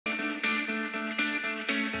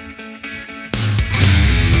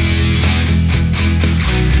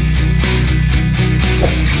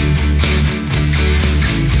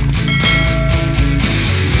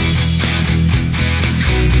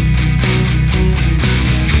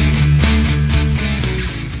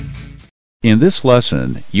In this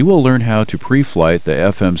lesson, you will learn how to pre-flight the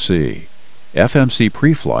FMC. FMC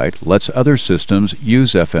pre-flight lets other systems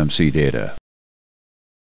use FMC data.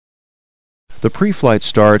 The pre-flight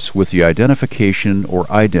starts with the identification or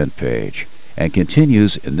ident page and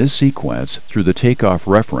continues in this sequence through the takeoff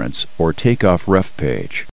reference or takeoff ref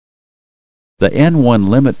page. The N1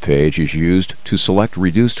 limit page is used to select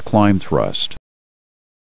reduced climb thrust.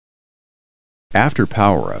 After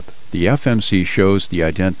power-up, the FMC shows the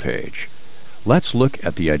ident page. Let's look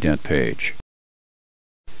at the ident page.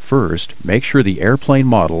 First, make sure the airplane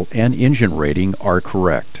model and engine rating are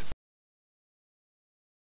correct.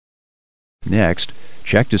 Next,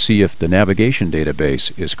 check to see if the navigation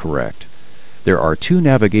database is correct. There are two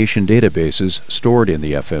navigation databases stored in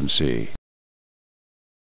the FMC.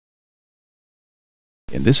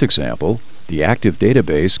 In this example, the active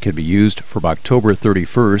database can be used from October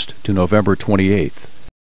 31st to November 28th.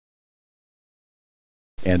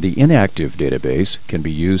 And the inactive database can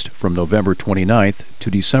be used from November 29th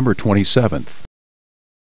to December 27th.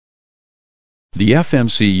 The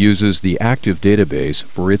FMC uses the active database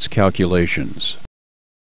for its calculations.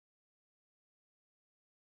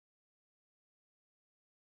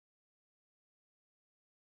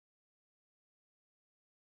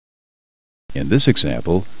 In this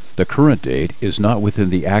example, the current date is not within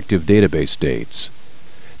the active database dates.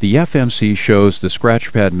 The FMC shows the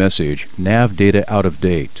scratchpad message, nav data out of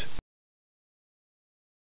date.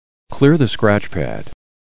 Clear the scratchpad.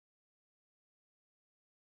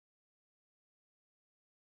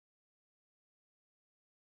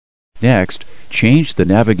 Next, change the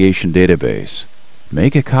navigation database.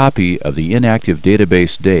 Make a copy of the inactive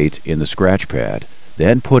database date in the scratchpad,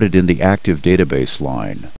 then put it in the active database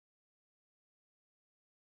line.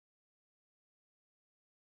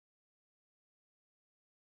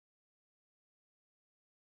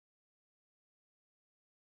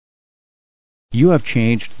 You have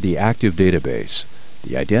changed the active database.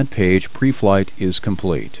 The ident page pre-flight is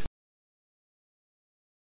complete.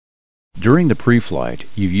 During the pre-flight,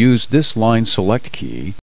 you use this line select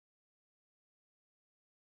key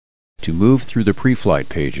to move through the pre-flight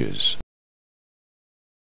pages.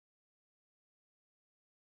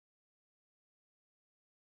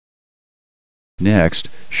 Next,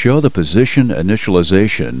 show the position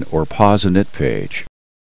initialization or pause init page.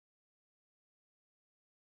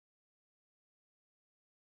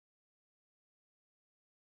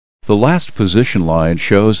 The last position line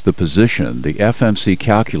shows the position the FMC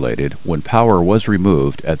calculated when power was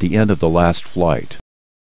removed at the end of the last flight.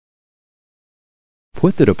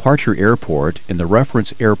 Put the departure airport in the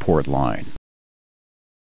reference airport line.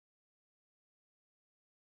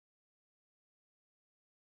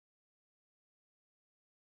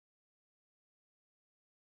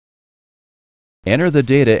 Enter the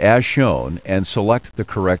data as shown and select the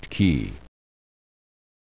correct key.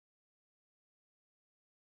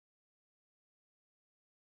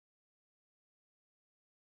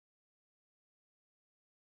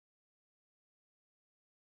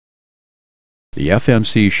 The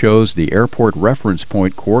FMC shows the airport reference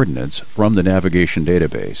point coordinates from the navigation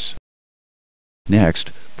database. Next,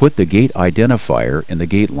 put the gate identifier in the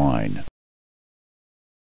gate line.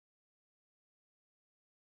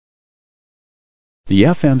 The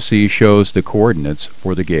FMC shows the coordinates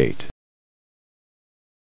for the gate.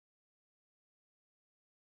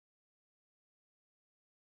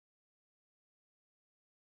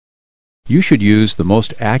 You should use the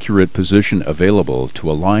most accurate position available to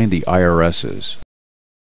align the IRSs.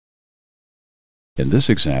 In this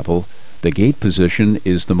example, the gate position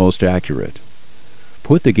is the most accurate.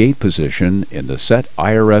 Put the gate position in the Set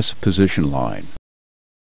IRS Position line.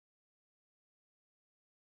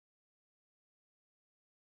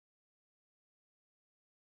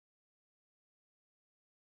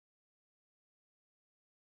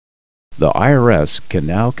 The IRS can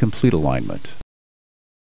now complete alignment.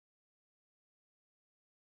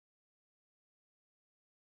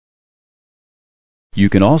 You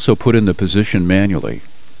can also put in the position manually.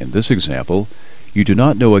 In this example, you do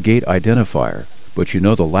not know a gate identifier, but you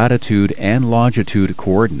know the latitude and longitude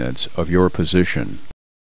coordinates of your position.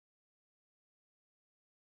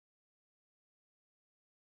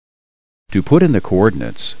 To put in the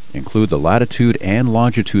coordinates, include the latitude and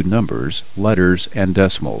longitude numbers, letters, and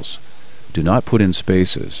decimals. Do not put in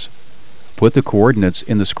spaces. Put the coordinates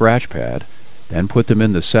in the scratchpad, then put them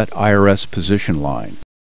in the Set IRS Position line.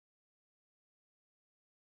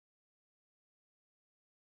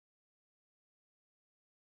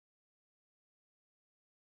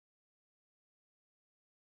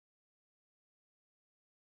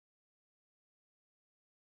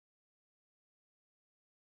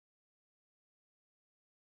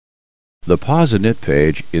 The pause init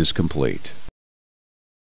page is complete.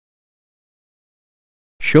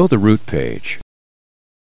 Show the route page.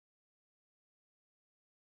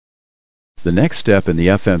 The next step in the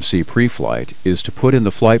FMC pre-flight is to put in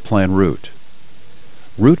the flight plan route.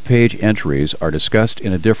 Route page entries are discussed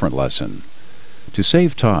in a different lesson. To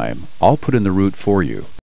save time, I'll put in the route for you.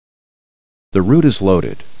 The route is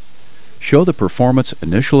loaded. Show the Performance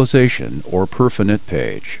Initialization or PERF init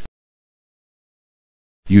page.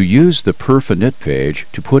 You use the PERF init page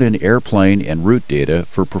to put in airplane and route data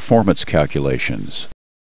for performance calculations.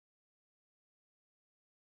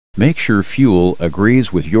 Make sure fuel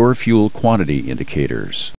agrees with your fuel quantity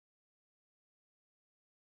indicators.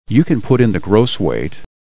 You can put in the gross weight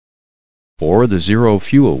or the zero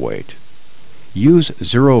fuel weight. Use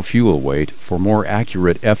zero fuel weight for more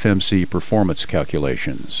accurate FMC performance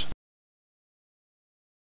calculations.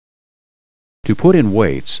 To put in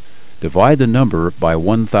weights, divide the number by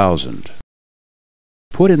 1,000.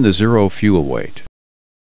 Put in the zero fuel weight.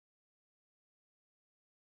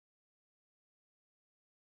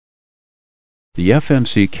 The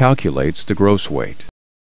FMC calculates the gross weight.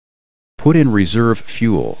 Put in reserve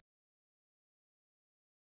fuel.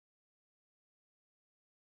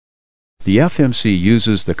 The FMC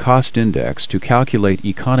uses the cost index to calculate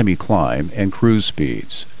economy climb and cruise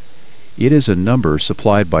speeds. It is a number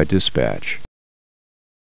supplied by dispatch.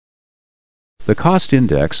 The cost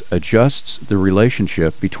index adjusts the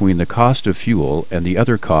relationship between the cost of fuel and the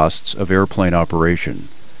other costs of airplane operation.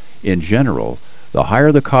 In general, the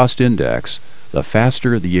higher the cost index, the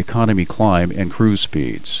faster the economy climb and cruise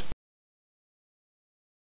speeds.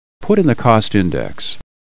 Put in the cost index.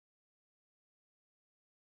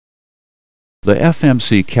 The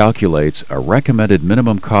FMC calculates a recommended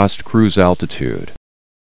minimum cost cruise altitude.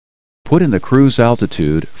 Put in the cruise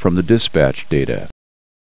altitude from the dispatch data.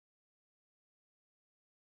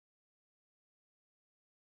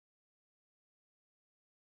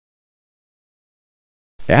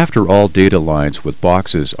 After all data lines with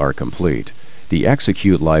boxes are complete, the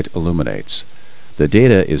execute light illuminates. The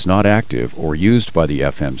data is not active or used by the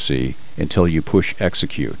FMC until you push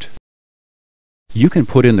execute. You can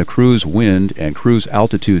put in the cruise wind and cruise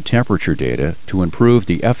altitude temperature data to improve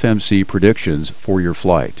the FMC predictions for your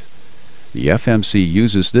flight. The FMC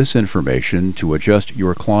uses this information to adjust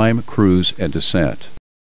your climb, cruise, and descent.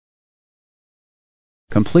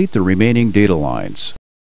 Complete the remaining data lines.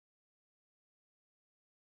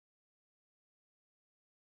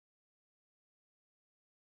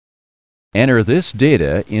 Enter this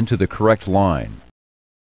data into the correct line.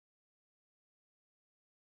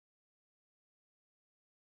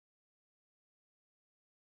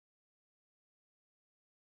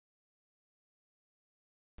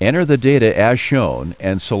 Enter the data as shown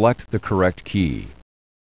and select the correct key.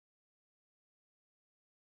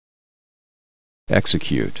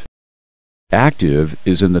 Execute. Active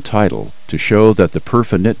is in the title to show that the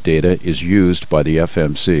PERF init data is used by the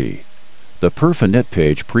FMC. The PERF init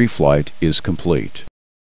page pre-flight is complete.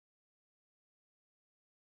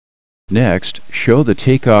 Next, show the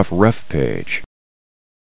takeoff ref page.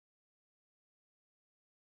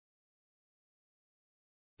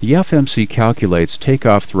 The FMC calculates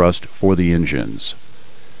takeoff thrust for the engines.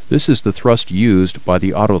 This is the thrust used by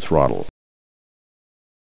the autothrottle.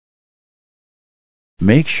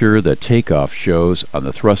 Make sure that takeoff shows on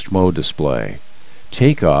the thrust mode display.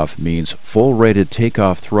 Takeoff means full rated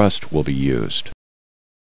takeoff thrust will be used.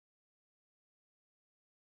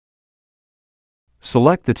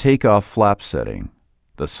 Select the takeoff flap setting.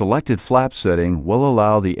 The selected flap setting will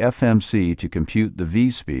allow the FMC to compute the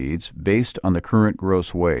V-speeds based on the current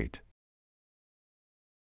gross weight.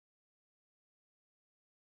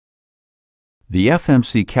 The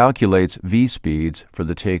FMC calculates V-speeds for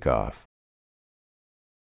the takeoff.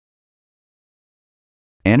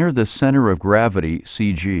 Enter the center of gravity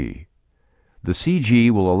CG. The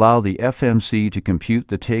CG will allow the FMC to compute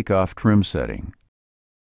the takeoff trim setting.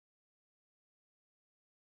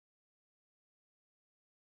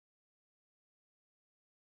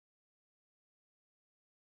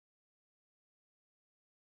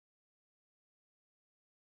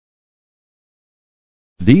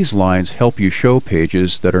 These lines help you show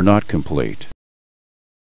pages that are not complete.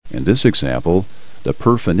 In this example, the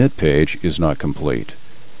PERF init page is not complete.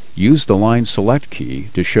 Use the line select key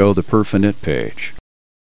to show the PERF init page.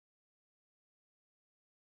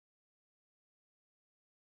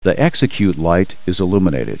 The execute light is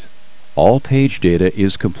illuminated. All page data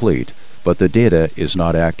is complete, but the data is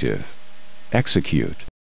not active. Execute.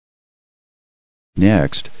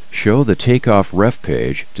 Next, show the takeoff ref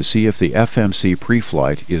page to see if the FMC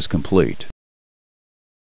pre-flight is complete.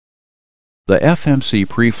 The FMC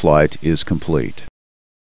pre-flight is complete.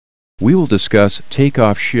 We will discuss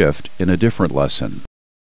takeoff shift in a different lesson.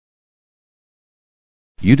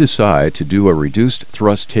 You decide to do a reduced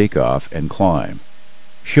thrust takeoff and climb.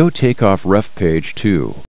 Show takeoff ref page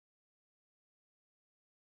 2.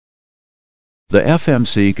 The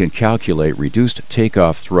FMC can calculate reduced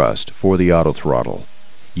takeoff thrust for the autothrottle.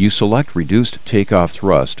 You select reduced takeoff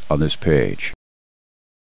thrust on this page.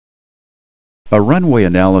 A runway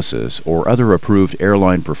analysis or other approved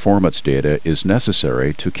airline performance data is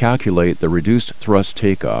necessary to calculate the reduced thrust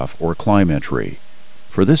takeoff or climb entry.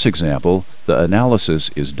 For this example, the analysis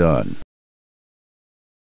is done.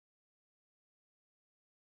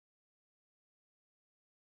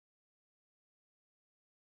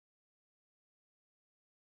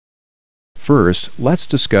 First, let's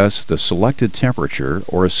discuss the selected temperature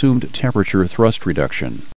or assumed temperature thrust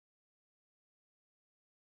reduction.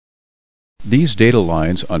 These data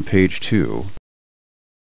lines on page 2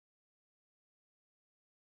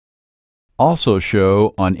 also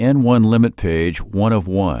show on N1 limit page 1 of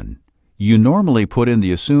 1. You normally put in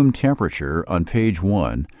the assumed temperature on page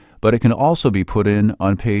 1, but it can also be put in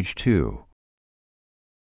on page 2.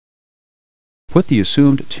 Put the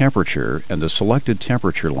assumed temperature in the selected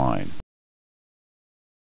temperature line.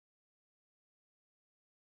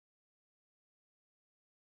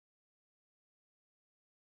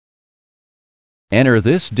 Enter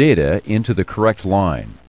this data into the correct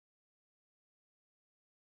line.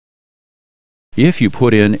 If you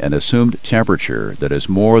put in an assumed temperature that is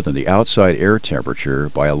more than the outside air temperature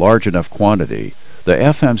by a large enough quantity, the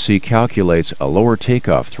FMC calculates a lower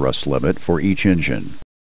takeoff thrust limit for each engine.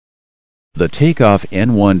 The Takeoff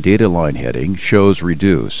N1 data line heading shows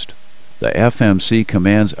reduced. The FMC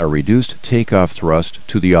commands a reduced takeoff thrust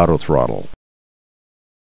to the autothrottle.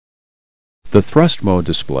 The thrust mode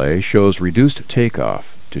display shows reduced takeoff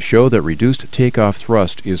to show that reduced takeoff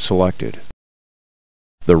thrust is selected.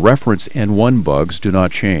 The reference N1 bugs do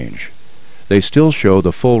not change. They still show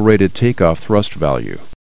the full rated takeoff thrust value.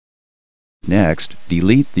 Next,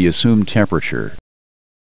 delete the assumed temperature.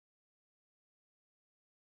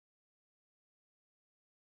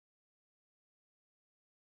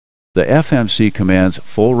 The FMC commands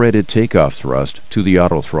full rated takeoff thrust to the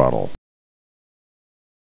autothrottle.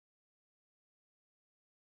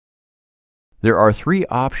 There are 3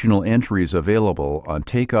 optional entries available on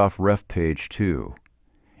Takeoff Ref page 2.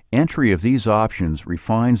 Entry of these options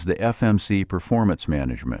refines the FMC performance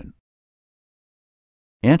management.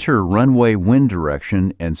 Enter runway wind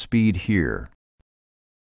direction and speed here.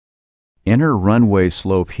 Enter runway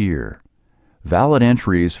slope here. Valid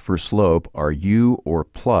entries for slope are U or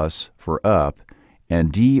plus for up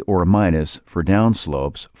and D or minus for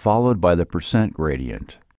downslopes, followed by the percent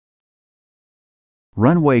gradient.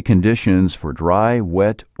 Runway conditions for dry,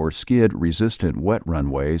 wet, or skid-resistant wet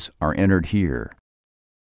runways are entered here.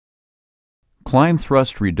 Climb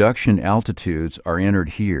thrust reduction altitudes are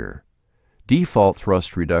entered here. Default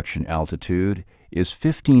thrust reduction altitude is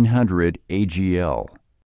 1500 AGL.